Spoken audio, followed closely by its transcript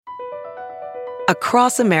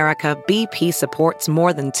Across America, BP supports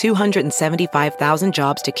more than 275,000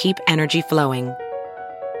 jobs to keep energy flowing.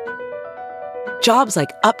 Jobs like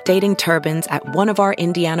updating turbines at one of our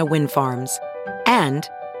Indiana wind farms and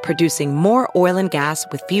producing more oil and gas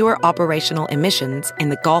with fewer operational emissions in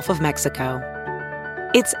the Gulf of Mexico.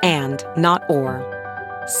 It's and, not or.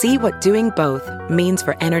 See what doing both means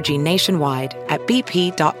for energy nationwide at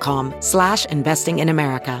bp.com/investing in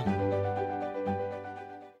America.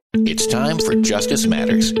 It's time for Justice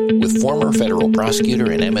Matters with former federal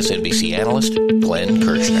prosecutor and MSNBC analyst Glenn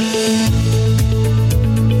Kirshner.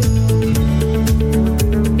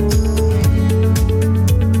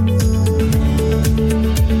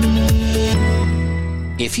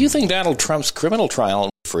 If you think Donald Trump's criminal trial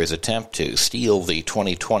for his attempt to steal the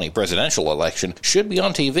 2020 presidential election should be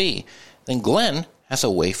on TV, then Glenn has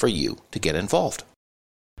a way for you to get involved.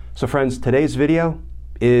 So friends, today's video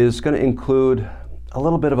is going to include a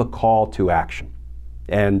little bit of a call to action.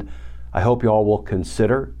 And I hope you all will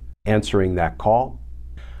consider answering that call.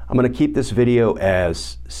 I'm going to keep this video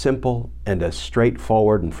as simple and as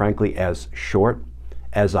straightforward and frankly as short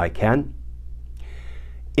as I can.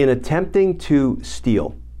 In attempting to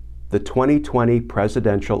steal the 2020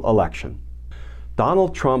 presidential election,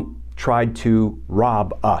 Donald Trump tried to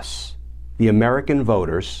rob us, the American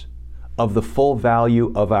voters, of the full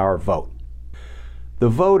value of our vote. The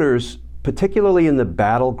voters, particularly in the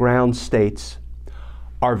battleground states,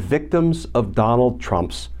 are victims of Donald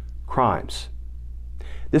Trump's crimes.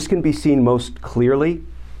 This can be seen most clearly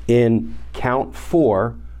in count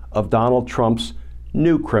 4 of Donald Trump's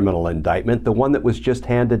new criminal indictment, the one that was just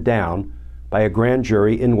handed down by a grand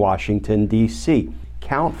jury in Washington, D.C.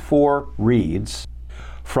 Count 4 reads,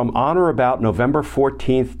 from on or about November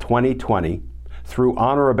 14th, 2020 through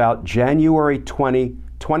on or about January 20,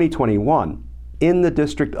 2021, in the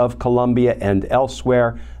District of Columbia and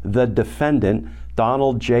elsewhere, the defendant,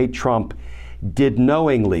 Donald J. Trump, did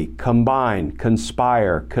knowingly combine,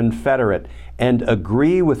 conspire, confederate, and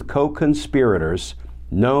agree with co-conspirators,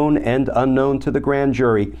 known and unknown to the grand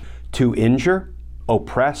jury, to injure,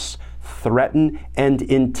 oppress, threaten, and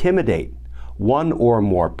intimidate one or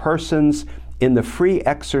more persons in the free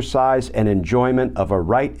exercise and enjoyment of a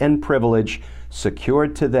right and privilege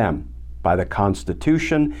secured to them by the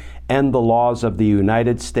Constitution and the laws of the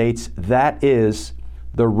United States, that is,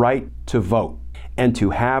 the right to vote and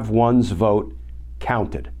to have one's vote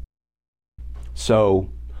counted. So,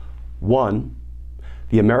 1,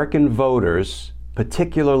 the American voters,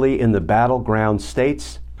 particularly in the battleground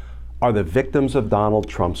states, are the victims of Donald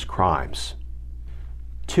Trump's crimes.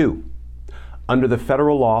 2, under the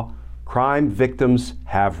federal law, crime victims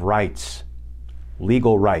have rights,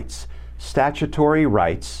 legal rights, statutory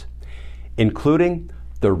rights, including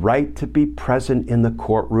the right to be present in the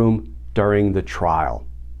courtroom during the trial.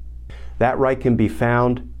 That right can be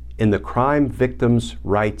found in the Crime Victims'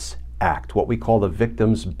 Rights Act, what we call the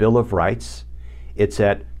Victims' Bill of Rights. It's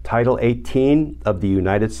at Title 18 of the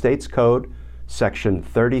United States Code, Section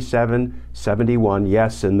 3771,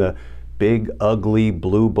 yes, in the big, ugly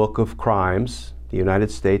blue book of crimes, the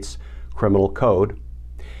United States Criminal Code.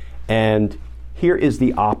 And here is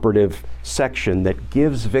the operative section that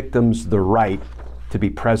gives victims the right to be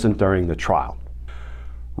present during the trial.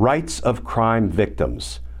 Rights of crime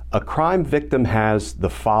victims. A crime victim has the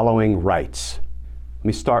following rights. Let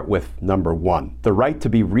me start with number 1, the right to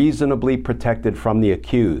be reasonably protected from the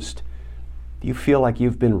accused. Do you feel like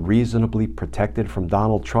you've been reasonably protected from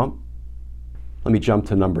Donald Trump? Let me jump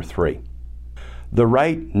to number 3. The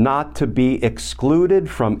right not to be excluded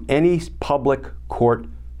from any public court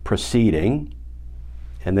proceeding.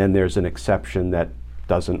 And then there's an exception that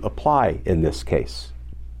doesn't apply in this case.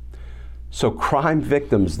 So crime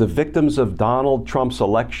victims, the victims of Donald Trump's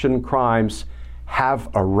election crimes, have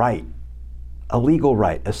a right, a legal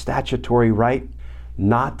right, a statutory right,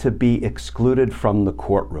 not to be excluded from the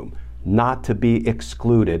courtroom, not to be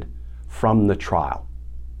excluded from the trial.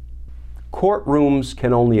 Courtrooms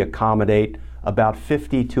can only accommodate about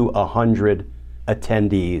 50 to 100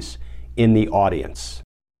 attendees in the audience.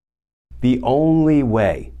 The only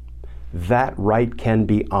way that right can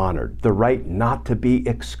be honored, the right not to be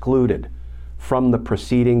excluded from the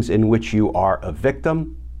proceedings in which you are a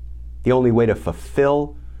victim, the only way to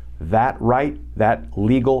fulfill that right, that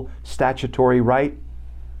legal statutory right,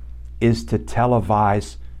 is to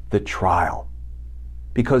televise the trial.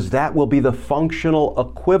 Because that will be the functional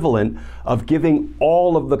equivalent of giving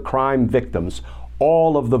all of the crime victims,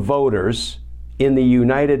 all of the voters in the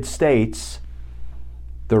United States,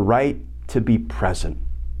 the right to be present,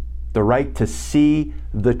 the right to see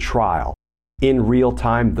the trial in real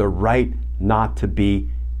time, the right not to be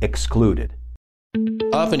excluded.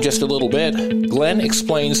 Up in just a little bit, Glenn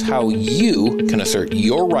explains how you can assert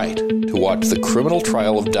your right to watch the criminal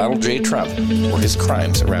trial of Donald J. Trump for his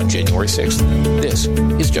crimes around January 6th. This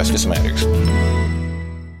is Justice Matters.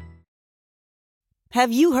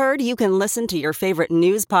 Have you heard you can listen to your favorite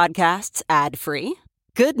news podcasts ad-free?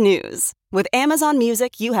 Good news! With Amazon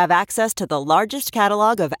Music, you have access to the largest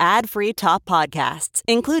catalog of ad-free top podcasts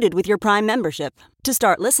included with your Prime membership. To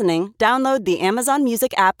start listening, download the Amazon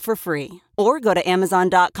Music app for free or go to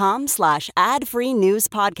amazon.com/ad-free news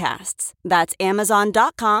podcasts. That's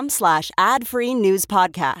amazon.com/ad-free news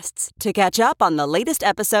podcasts to catch up on the latest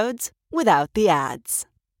episodes without the ads.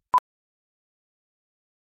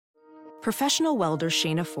 Professional welder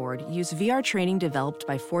Shayna Ford used VR training developed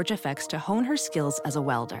by ForgeFX to hone her skills as a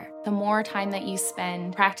welder. The more time that you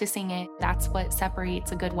spend practicing it, that's what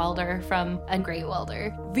separates a good welder from a great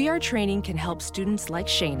welder. VR training can help students like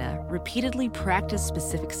Shayna repeatedly practice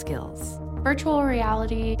specific skills. Virtual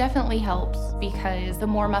reality definitely helps because the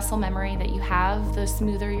more muscle memory that you have, the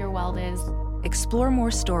smoother your weld is. Explore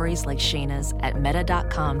more stories like Shayna's at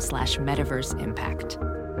meta.com/metaverseimpact.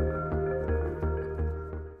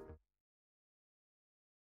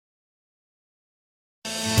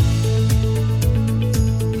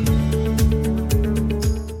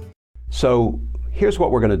 So here's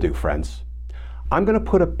what we're going to do, friends. I'm going to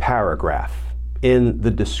put a paragraph in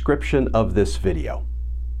the description of this video,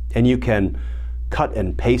 and you can cut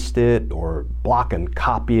and paste it or block and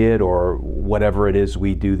copy it or whatever it is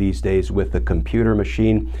we do these days with the computer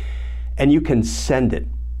machine, and you can send it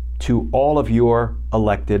to all of your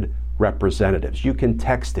elected representatives. You can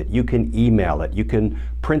text it, you can email it, you can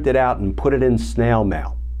print it out and put it in snail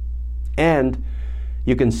mail, and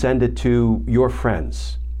you can send it to your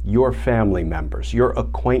friends, your family members, your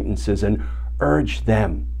acquaintances, and urge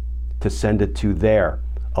them to send it to their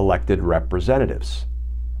elected representatives.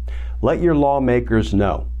 Let your lawmakers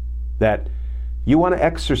know that you want to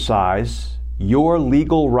exercise your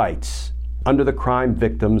legal rights under the Crime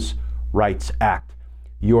Victims' Rights Act.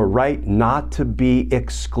 Your right not to be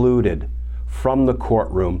excluded from the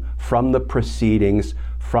courtroom, from the proceedings,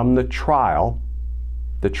 from the trial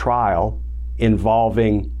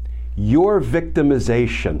involving your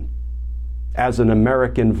victimization as an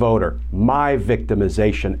American voter, my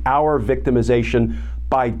victimization, our victimization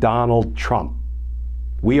by Donald Trump.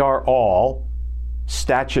 We are all,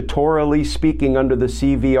 statutorily speaking under the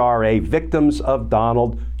CVRA, victims of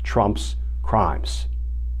Donald Trump's crimes.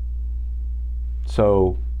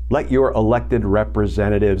 So let your elected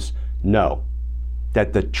representatives know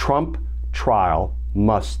that the Trump trial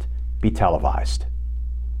must be televised.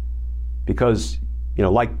 Because,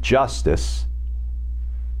 like justice,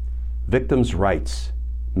 victims' rights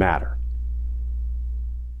matter.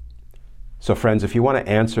 So friends, if you want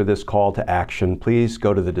to answer this call to action, please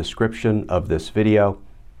go to the description of this video,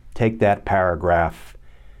 take that paragraph,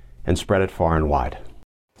 and spread it far and wide.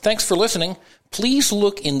 Thanks for listening. Please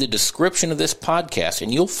look in the description of this podcast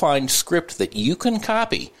and you'll find script that you can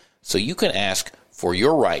copy so you can ask for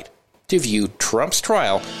your right to view Trump's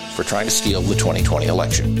trial for trying to steal the 2020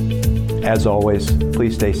 election. As always,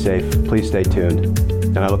 please stay safe, please stay tuned,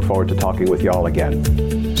 and I look forward to talking with y'all again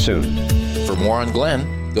soon. For more on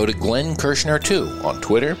Glenn, go to Glenn Kirshner 2 on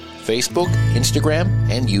Twitter, Facebook, Instagram,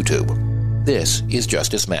 and YouTube. This is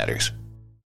Justice Matters.